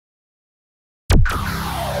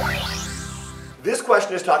This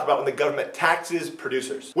question is talked about when the government taxes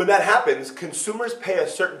producers. When that happens, consumers pay a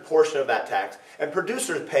certain portion of that tax, and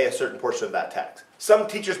producers pay a certain portion of that tax. Some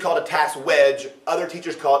teachers call it a tax wedge, other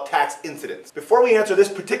teachers call it tax incidence. Before we answer this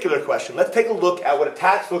particular question, let's take a look at what a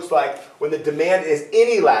tax looks like when the demand is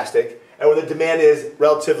inelastic and when the demand is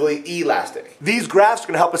relatively elastic. These graphs are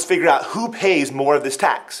going to help us figure out who pays more of this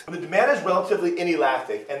tax. When the demand is relatively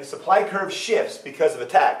inelastic and the supply curve shifts because of a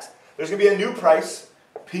tax, there's going to be a new price,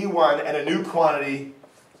 P1, and a new quantity,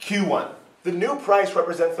 Q1. The new price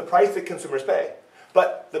represents the price that consumers pay.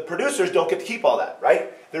 But the producers don't get to keep all that,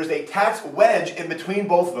 right? There's a tax wedge in between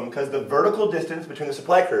both of them because the vertical distance between the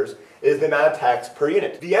supply curves is the amount of tax per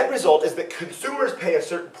unit. The end result is that consumers pay a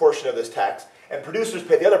certain portion of this tax and producers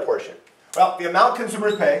pay the other portion. Well, the amount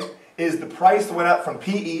consumers pay is the price that went up from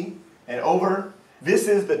PE and over. This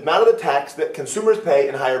is the amount of the tax that consumers pay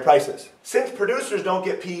in higher prices. Since producers don't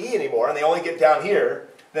get PE anymore and they only get down here,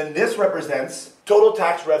 then this represents total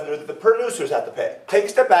tax revenue that the producers have to pay. Take a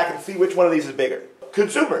step back and see which one of these is bigger.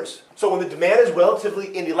 Consumers. So when the demand is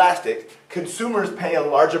relatively inelastic, consumers pay a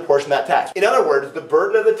larger portion of that tax. In other words, the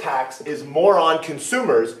burden of the tax is more on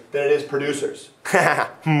consumers than it is producers.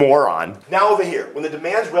 Moron. Now over here, when the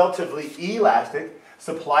demand is relatively elastic,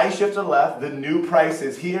 supply shifts to the left, the new price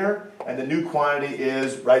is here, and the new quantity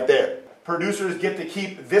is right there. Producers get to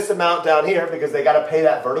keep this amount down here because they got to pay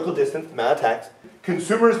that vertical distance, the amount of tax.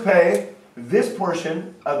 Consumers pay this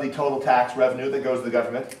portion of the total tax revenue that goes to the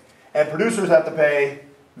government, and producers have to pay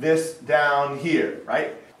this down here,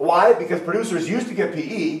 right? Why? Because producers used to get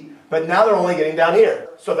PE, but now they're only getting down here.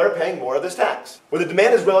 So they're paying more of this tax. When the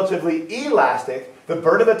demand is relatively elastic, the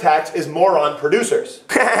burden of the tax is more on producers.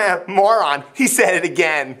 Moron, he said it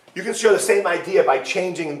again. You can show the same idea by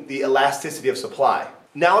changing the elasticity of supply.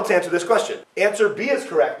 Now let's answer this question. Answer B is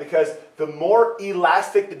correct because the more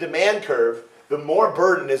elastic the demand curve, the more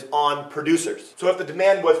burden is on producers. So if the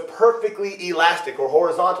demand was perfectly elastic or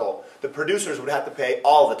horizontal, the producers would have to pay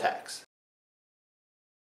all the tax.